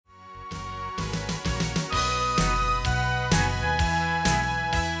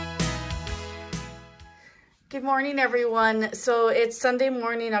Good morning, everyone. So it's Sunday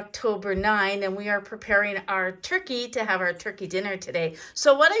morning, October 9, and we are preparing our turkey to have our turkey dinner today.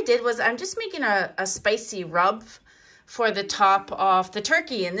 So what I did was I'm just making a spicy rub for the top of the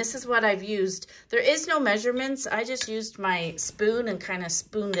turkey, and this is what I've used. There is no measurements. I just used my spoon and kind of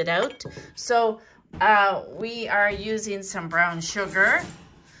spooned it out. So we are using some brown sugar,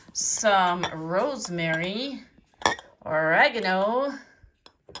 some rosemary, oregano.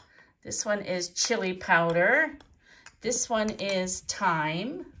 This one is chili powder. This one is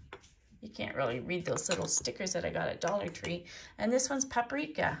thyme. You can't really read those little stickers that I got at Dollar Tree. And this one's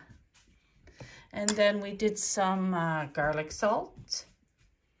paprika. And then we did some garlic salt.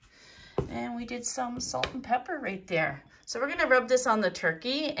 And we did some salt and pepper right there. So we're gonna rub this on the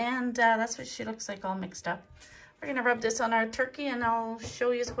turkey, and that's what she looks like all mixed up. We're gonna rub this on our turkey and I'll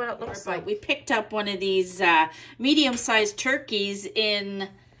show you what it looks like. We picked up one of these medium-sized turkeys in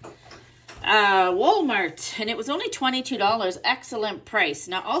Walmart, and it was only $22. Excellent price.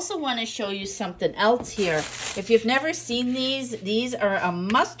 Now, I also want to show you something else here. If you've never seen these are a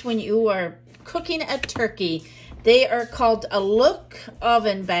must when you are cooking a turkey. They are called a look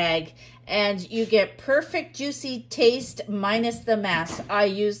oven bag, and you get perfect juicy taste minus the mass. I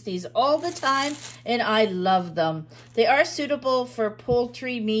use these all the time and I love them. They are suitable for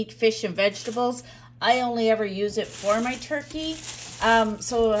poultry, meat, fish, and vegetables. I only ever use it for my turkey.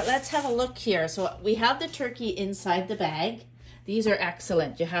 So let's have a look here. So we have the turkey inside the bag. These are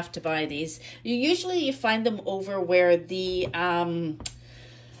excellent. You have to buy these. You find them over where the, where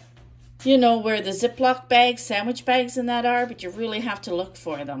the Ziploc bags, sandwich bags and that are, but you really have to look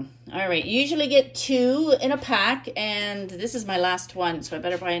for them. All right, you usually get 2 in a pack, and this is my last one, so I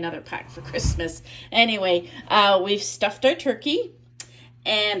better buy another pack for Christmas. Anyway, we've stuffed our turkey,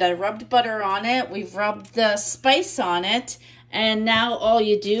 and I rubbed butter on it. We've rubbed the spice on it. And now all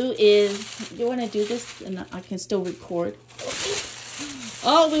you do is, you want to do this and I can still record.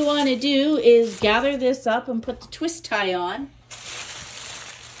 All we want to do is gather this up and put the twist tie on.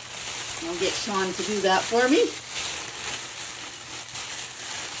 I'll get Sean to do that for me.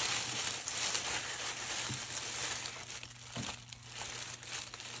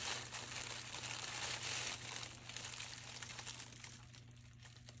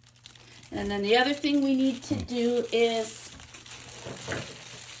 And then the other thing we need to do is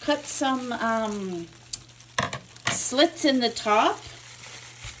cut some slits in the top.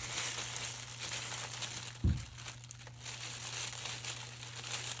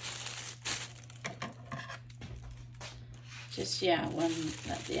 Just,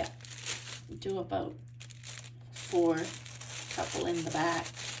 do about 4, couple in the back.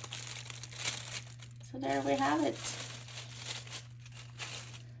 So there we have it.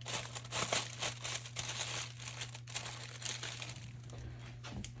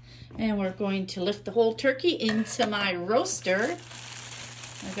 And we're going to lift the whole turkey into my roaster.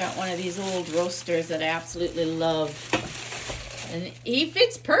 I got one of these old roasters that I absolutely love. And he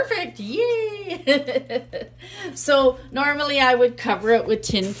fits perfect, yay! So normally I would cover it with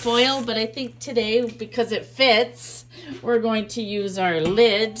tin foil, but I think today, because it fits, we're going to use our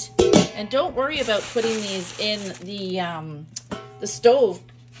lid. And don't worry about putting these in the stove,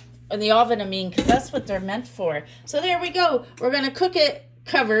 in the oven, because that's what they're meant for. So there we go. We're gonna cook it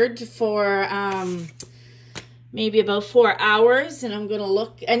covered for maybe about 4 hours, and I'm gonna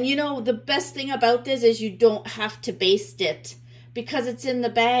look. And the best thing about this is you don't have to baste it because it's in the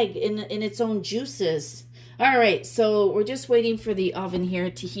bag in its own juices. All right, so we're just waiting for the oven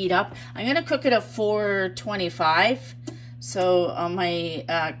here to heat up. I'm gonna cook it at 425, so on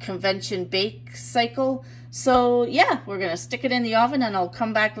my convention bake cycle. So yeah, we're gonna stick it in the oven, and I'll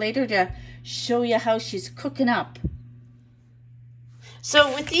come back later to show you how she's cooking up.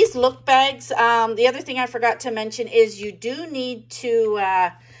 So with these look bags, the other thing I forgot to mention is you do need to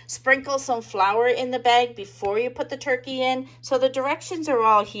sprinkle some flour in the bag before you put the turkey in. So the directions are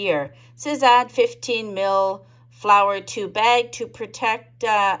all here. It says add 15 ml flour to bag to protect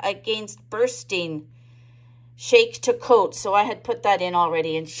against bursting. Shake to coat. So I had put that in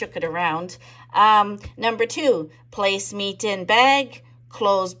already and shook it around. Number 2, place meat in bag.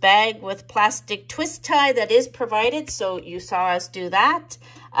 Close bag with plastic twist tie that is provided, so you saw us do that.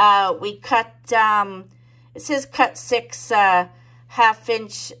 We cut, it says cut 6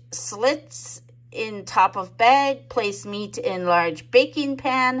 half-inch slits in top of bag. Place meat in large baking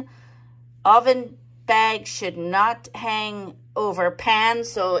pan. Oven bag should not hang over pan,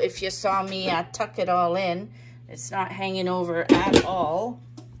 so if you saw me tuck it all in, it's not hanging over at all.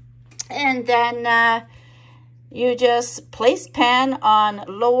 And then you just place pan on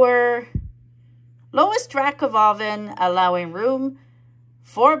lowest rack of oven, allowing room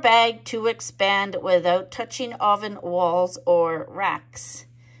 4 bag to expand without touching oven walls or racks.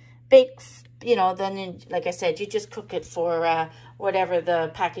 Bake, you know, then like I said, you just cook it for whatever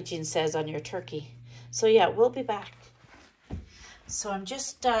the packaging says on your turkey. So yeah, we'll be back. So I'm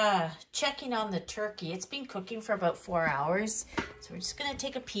just checking on the turkey. It's been cooking for about 4 hours. So we're just gonna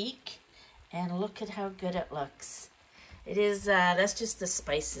take a peek and look at how good it looks. It is, that's just the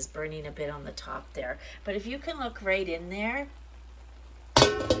spices burning a bit on the top there. But if you can look right in there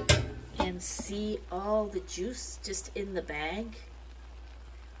and see all the juice just in the bag.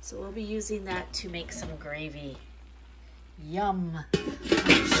 So we'll be using that to make some gravy. Yum.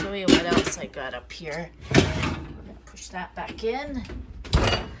 I'll show you what else I got up here. I'm gonna push that back in.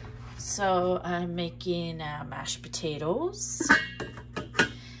 So I'm making mashed potatoes.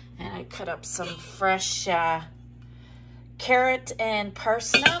 And I cut up some fresh carrot and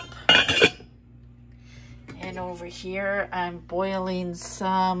parsnip. And over here, I'm boiling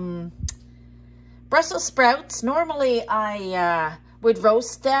some Brussels sprouts. Normally, I would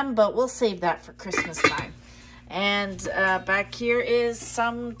roast them, but we'll save that for Christmas time. And back here is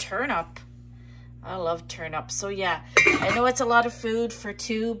some turnip. I love turnip. So yeah, I know it's a lot of food for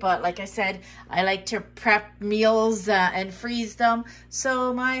 2, but like I said, I like to prep meals and freeze them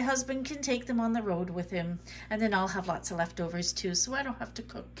so my husband can take them on the road with him. And then I'll have lots of leftovers too, so I don't have to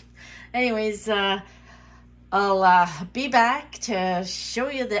cook. Anyways, I'll be back to show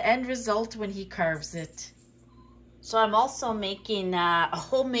you the end result when he carves it. So I'm also making a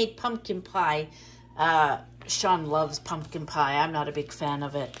homemade pumpkin pie. Sean loves pumpkin pie. I'm not a big fan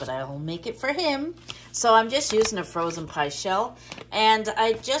of it, but I'll make it for him. So I'm just using a frozen pie shell. And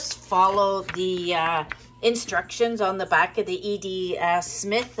I just follow the instructions on the back of the E.D.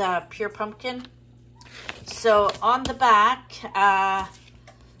 Smith Pure Pumpkin. So on the back,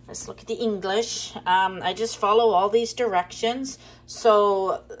 let's look at the English. I just follow all these directions.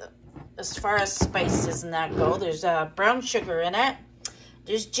 So as far as spices and that go, there's brown sugar in it.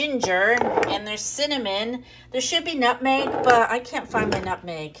 There's ginger and there's cinnamon. There should be nutmeg, but I can't find my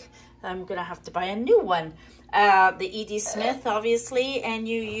nutmeg. I'm gonna have to buy a new one. The E.D. Smith, obviously, and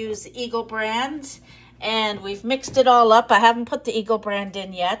you use Eagle brand. And we've mixed it all up. I haven't put the Eagle brand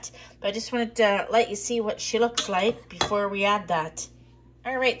in yet, but I just wanted to let you see what she looks like before we add that.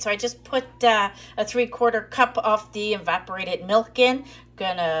 All right, so I just put a 3/4 cup of the evaporated milk in.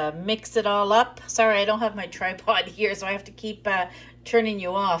 Gonna mix it all up. Sorry, I don't have my tripod here, so I have to keep turning you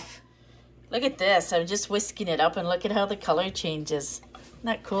off. Look at this. I'm just whisking it up and look at how the color changes. Isn't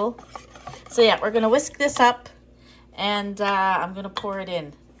that cool? So yeah, we're gonna whisk this up and I'm gonna pour it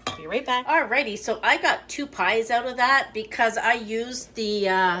in. Be right back. Alrighty, so I got 2 pies out of that because I used the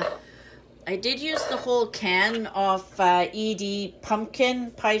I did use the whole can of E.D.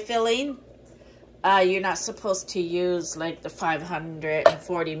 pumpkin pie filling. You're not supposed to use like the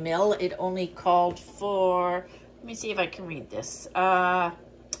 540 ml. It only called for, let me see if I can read this.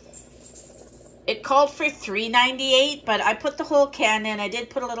 It called for $3.98, but I put the whole can in. I did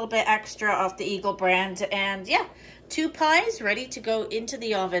put a little bit extra off the Eagle brand, and yeah, 2 pies ready to go into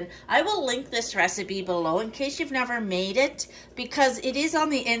the oven. I will link this recipe below in case you've never made it, because it is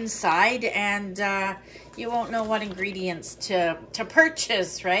on the inside and you won't know what ingredients to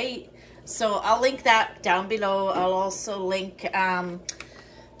purchase, right? So I'll link that down below. I'll also link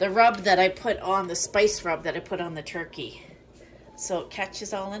the rub that I put on, the spice rub that I put on the turkey. So catch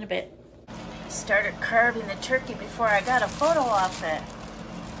us all in a bit. Started carving the turkey before I got a photo of it.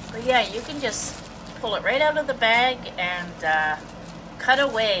 But yeah, you can just pull it right out of the bag and cut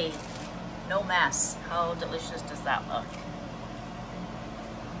away. No mess. How delicious does that look?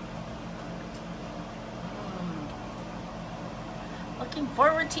 Looking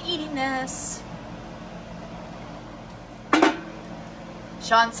forward to eating this.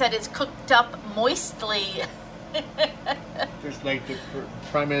 Sean said it's cooked up moistly. Just like the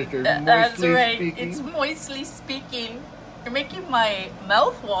Prime Minister, That's moistly right. speaking. It's moistly speaking. You're making my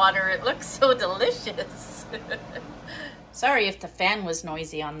mouth water. It looks so delicious. Sorry if the fan was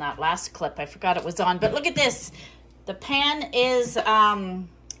noisy on that last clip. I forgot it was on. But look at this. The pan is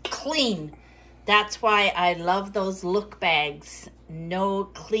clean. That's why I love those look bags. No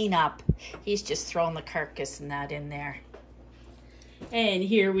cleanup. He's just throwing the carcass and that in there. And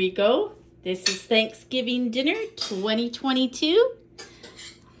here we go. This is Thanksgiving dinner 2022.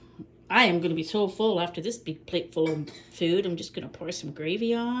 I am going to be so full after this big plate full of food. I'm just going to pour some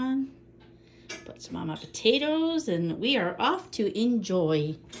gravy on. Put some on my potatoes. And we are off to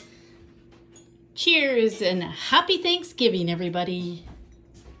enjoy. Cheers and happy Thanksgiving, everybody.